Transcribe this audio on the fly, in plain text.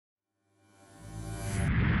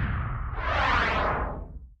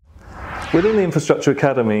Within the Infrastructure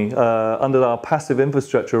Academy, under our passive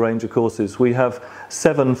infrastructure range of courses, we have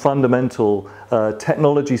 7 fundamental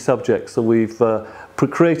technology subjects that we've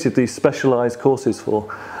created these specialized courses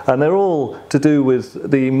for. And they're all to do with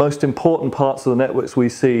the most important parts of the networks we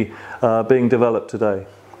see being developed today.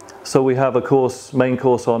 So we have a main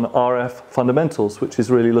course on RF fundamentals, which is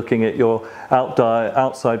really looking at your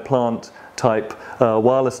outside plant type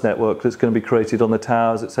wireless network that's going to be created on the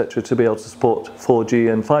towers, etc., to be able to support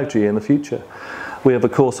 4G and 5G in the future. We have a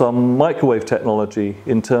course on microwave technology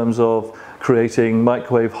in terms of creating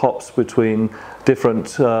microwave hops between different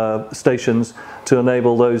stations to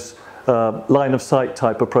enable those line of sight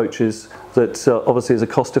type approaches that obviously is a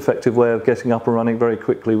cost-effective way of getting up and running very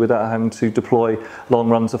quickly without having to deploy long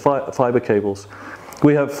runs of fiber cables.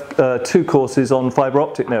 We have 2 courses on fiber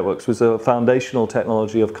optic networks, which is a foundational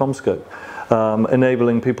technology of CommScope,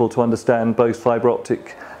 enabling people to understand both fiber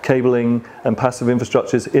optic cabling and passive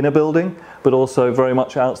infrastructures in a building, but also very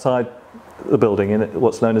much outside the building, in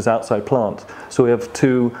what's known as outside plant. So we have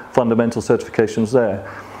 2 fundamental certifications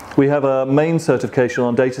there. We have a main certification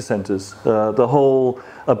on data centers. The whole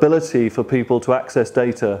ability for people to access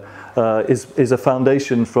data is a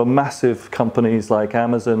foundation for massive companies like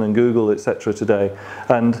Amazon and Google, etc. today.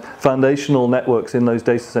 And foundational networks in those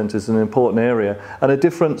data centers is an important area, and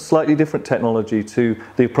a slightly different technology to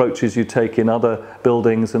the approaches you take in other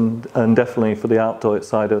buildings and definitely for the outdoor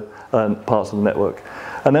side of parts of the network.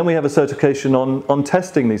 And then we have a certification on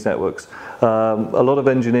testing these networks. A lot of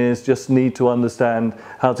engineers just need to understand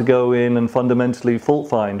how to go in and fundamentally fault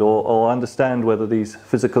find or understand whether these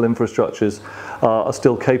physical infrastructures are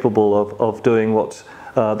still capable of doing what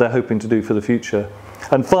they're hoping to do for the future.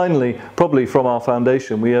 And finally, probably from our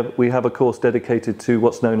foundation, we have a course dedicated to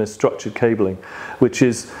what's known as structured cabling, which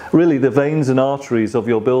is really the veins and arteries of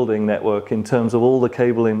your building network in terms of all the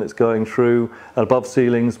cabling that's going through above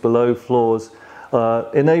ceilings, below floors,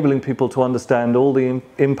 enabling people to understand all the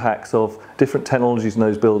impacts of different technologies in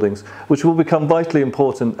those buildings, which will become vitally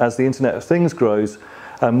important as the Internet of Things grows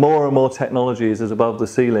and more technologies is above the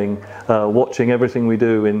ceiling, watching everything we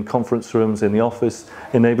do in conference rooms, in the office,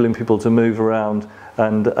 enabling people to move around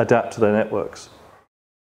and adapt to their networks.